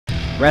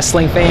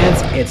Wrestling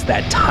fans, it's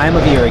that time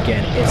of year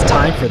again. It's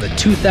time for the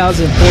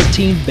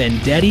 2014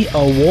 Vendetta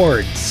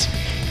Awards.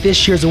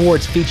 This year's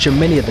awards feature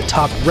many of the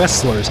top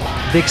wrestlers,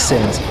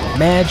 vixens,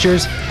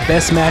 managers,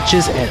 best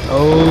matches, and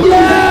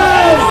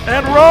yes!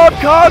 And Rob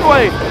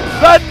Conway,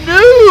 the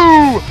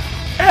new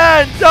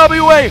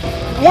NWA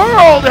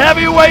World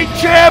Heavyweight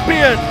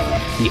Champion.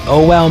 The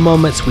oh wow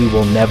moments we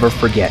will never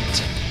forget.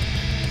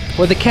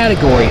 For the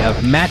category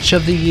of Match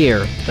of the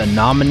Year, the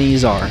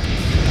nominees are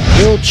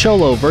Lil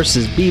Cholo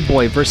vs.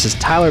 B-Boy vs.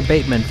 Tyler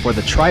Bateman for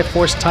the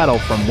Triforce title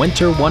from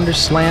Winter Wonder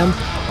Slam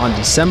on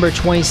December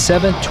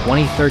 27,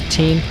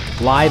 2013,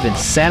 live in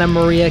Santa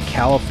Maria,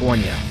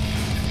 California.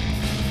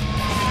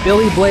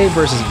 Billy Blade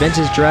vs.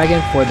 Vintage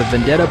Dragon for the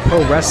Vendetta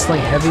Pro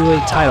Wrestling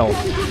Heavyweight title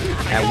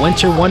at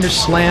Winter Wonder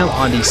Slam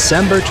on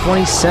December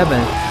 27,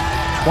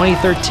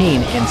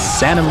 2013 in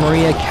Santa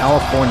Maria,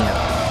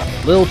 California.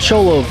 Lil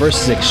Cholo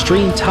vs.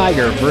 Extreme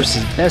Tiger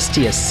vs.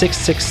 Bestia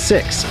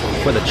 666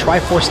 for the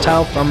Triforce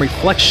title from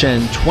Reflection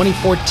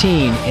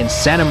 2014 in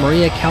Santa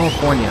Maria,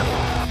 California.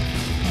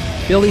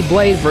 Billy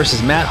Blade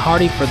vs. Matt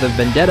Hardy for the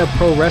Vendetta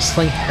Pro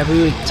Wrestling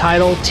Heavyweight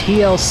title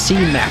TLC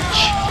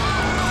match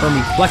from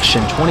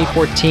Reflection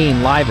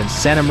 2014 live in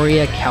Santa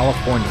Maria,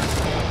 California.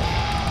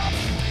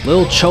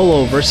 Lil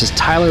Cholo vs.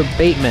 Tyler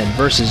Bateman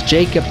vs.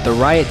 Jacob the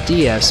Riot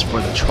Diaz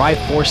for the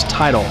Triforce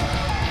title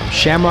from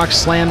Shamrock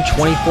Slam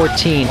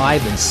 2014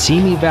 live in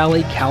Simi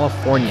Valley,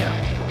 California.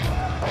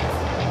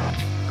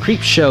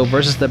 Creepshow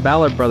vs. the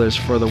Ballard Brothers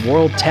for the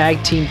World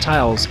Tag Team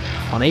titles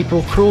on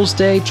April Fool's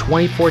Day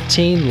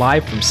 2014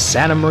 live from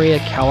Santa Maria,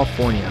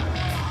 California.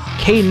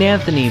 Caden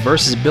Anthony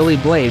vs. Billy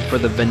Blade for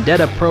the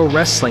Vendetta Pro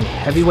Wrestling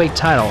Heavyweight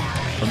title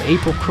from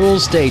April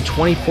Fool's Day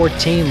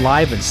 2014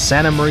 live in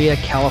Santa Maria,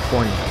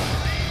 California.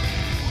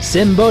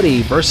 Sim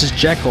Bodhi vs.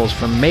 Jekyll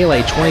from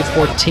Melee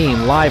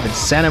 2014 live in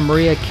Santa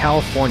Maria,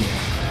 California.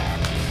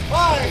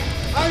 Hi,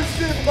 I'm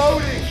Sim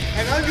Bodhi,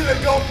 and I'm gonna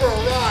go for a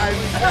ride.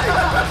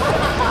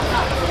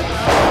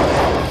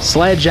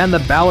 Sledge and the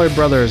Ballard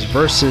Brothers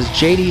vs.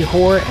 JD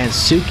Hoare and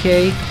Suke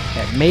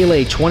at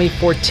Melee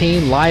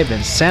 2014 live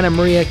in Santa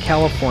Maria,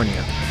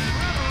 California.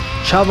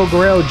 Chavo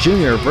Guerrero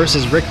Jr.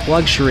 vs. Rick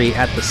Luxury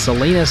at the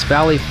Salinas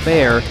Valley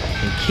Fair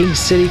in King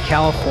City,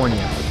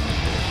 California.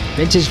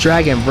 Vintage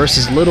Dragon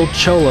vs. Little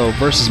Cholo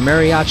vs.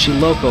 Mariachi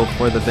Loco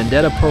for the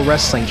Vendetta Pro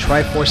Wrestling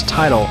Triforce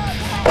title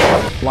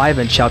live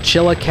in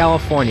Chowchilla,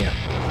 California.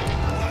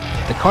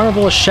 The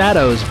Carnival of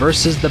Shadows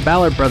vs. the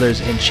Ballard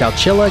Brothers in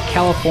Chowchilla,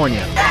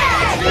 California.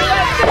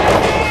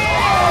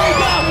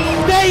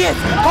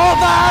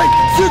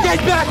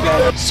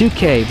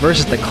 Suke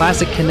versus the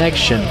Classic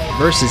Connection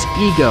versus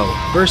Ego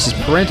versus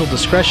Parental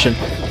Discretion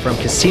from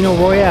Casino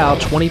Royale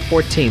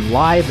 2014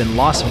 live in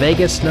Las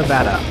Vegas,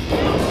 Nevada.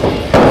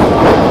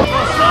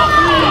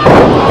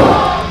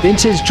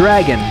 Vintage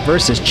Dragon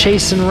vs.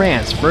 Chase and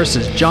Rance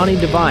vs. Johnny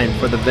Devine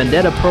for the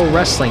Vendetta Pro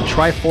Wrestling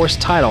Triforce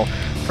title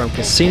from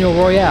Casino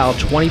Royale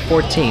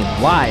 2014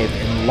 live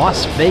in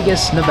Las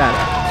Vegas,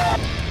 Nevada.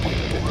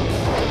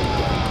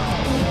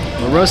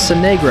 La Rosa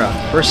Negra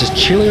vs.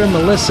 Cheerleader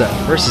Melissa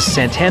vs.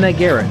 Santana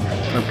Garrett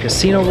from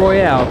Casino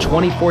Royale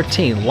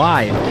 2014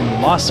 live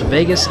in Las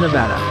Vegas,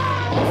 Nevada.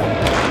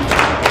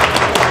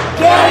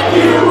 Thank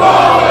you,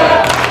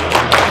 Rollin!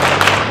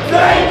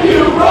 Thank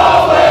you,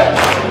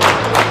 Rollin!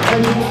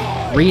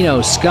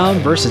 Reno Scum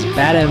vs.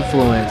 Bad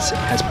Influence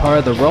as part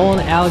of the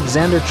Roland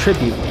Alexander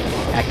tribute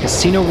at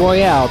Casino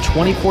Royale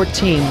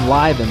 2014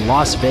 live in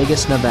Las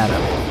Vegas, Nevada.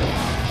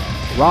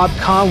 Rob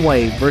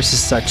Conway vs.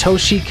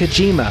 Satoshi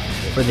Kojima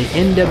for the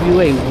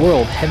NWA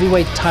World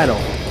Heavyweight title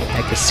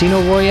at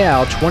Casino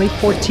Royale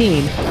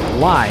 2014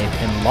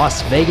 live in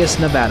Las Vegas,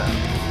 Nevada.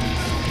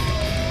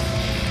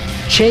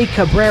 Che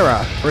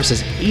Cabrera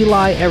vs.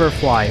 Eli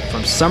Everfly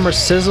from Summer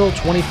Sizzle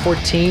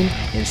 2014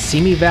 in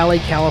Simi Valley,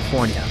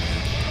 California.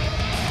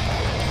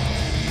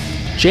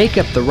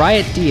 Jacob the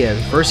Riot Diaz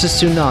vs.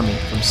 Tsunami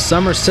from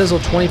Summer Sizzle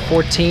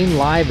 2014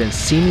 live in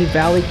Simi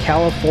Valley,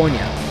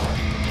 California.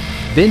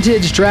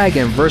 Vintage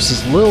Dragon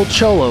vs. Lil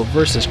Cholo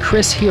vs.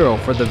 Chris Hero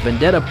for the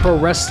Vendetta Pro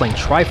Wrestling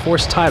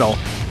Triforce title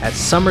at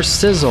Summer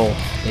Sizzle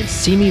in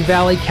Simi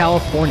Valley,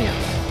 California.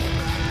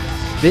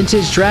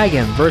 Vintage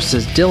Dragon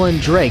vs. Dylan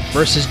Drake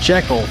vs.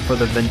 Jekyll for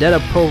the Vendetta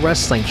Pro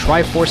Wrestling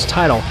Triforce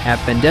title at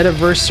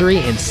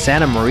Vendettiversary in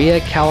Santa Maria,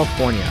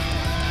 California.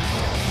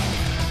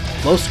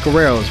 Los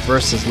Guerreros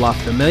vs. La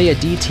Familia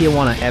de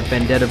Tijuana at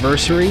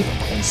Vendettiversary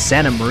in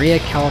Santa Maria,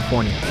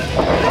 California.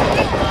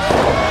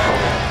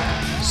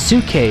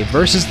 Suke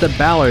vs. the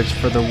Ballards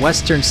for the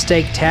Western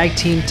Stake Tag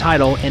Team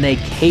title in a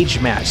cage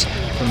match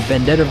from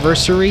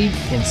Vendettiversary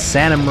in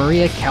Santa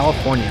Maria,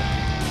 California.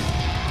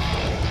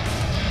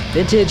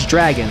 Vintage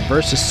Dragon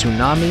vs.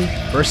 Tsunami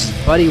vs.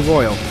 Buddy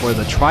Royal for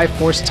the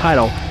Triforce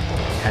title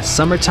at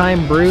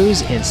Summertime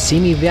Brews in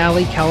Simi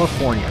Valley,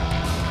 California.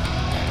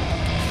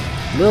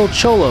 Lil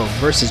Cholo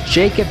vs.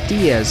 Jacob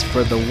Diaz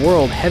for the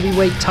World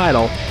Heavyweight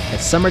title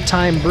at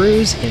Summertime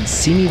Brews in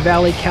Simi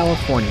Valley,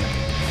 California.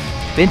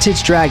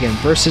 Vintage Dragon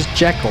vs.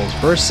 Jekyll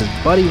vs.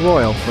 Buddy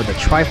Royal for the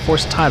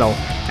Triforce title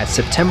at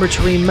September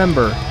to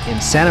Remember in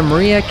Santa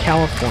Maria,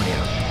 California.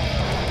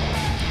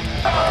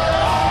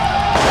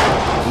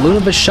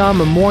 Luna Vachon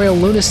Memorial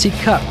Lunacy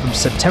Cup from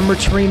September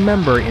to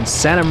Remember in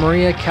Santa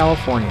Maria,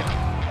 California.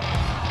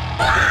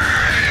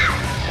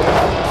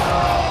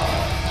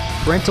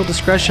 Parental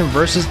Discretion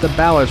versus the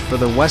Ballards for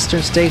the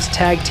Western States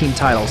Tag Team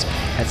titles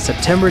at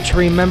September to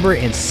Remember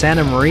in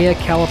Santa Maria,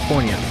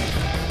 California.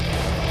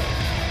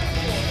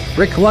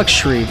 Rick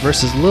Luxury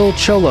versus Lil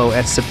Cholo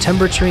at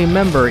September to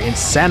Remember in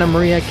Santa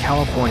Maria,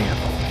 California.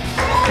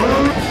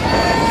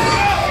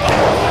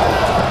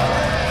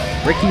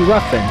 Ricky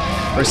Ruffin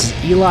versus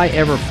Eli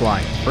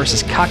Everfly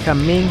versus Kaka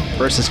Ming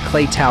versus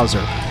Clay Towser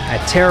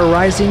at Terror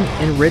Rising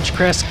in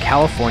Ridgecrest,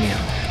 California.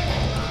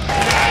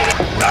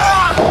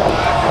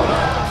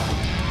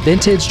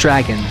 Vintage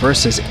Dragon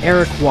versus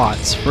Eric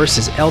Watts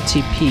versus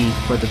LTP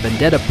for the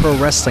Vendetta Pro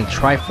Wrestling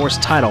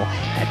Triforce title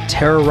at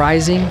Terror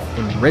Rising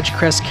in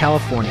Ridgecrest,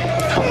 California.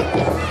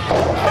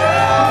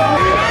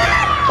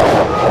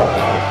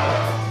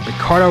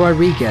 Ricardo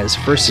Rodriguez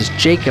versus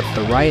Jacob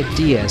the Riot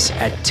Diaz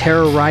at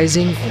Terror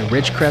Rising in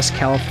Ridgecrest,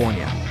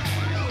 California.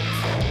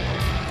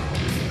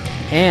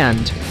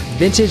 And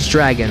Vintage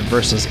Dragon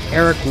versus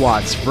Eric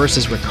Watts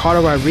versus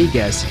Ricardo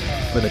Rodriguez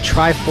for the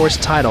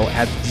Triforce title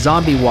at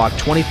Zombie Walk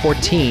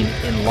 2014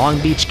 in Long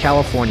Beach,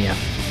 California.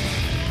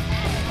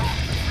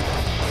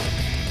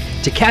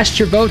 To cast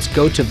your votes,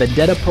 go to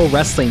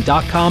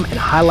VendettaProWrestling.com and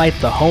highlight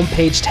the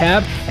homepage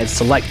tab and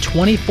select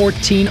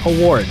 2014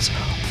 awards.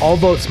 All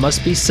votes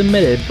must be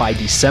submitted by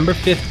December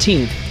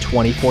 15th,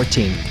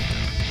 2014.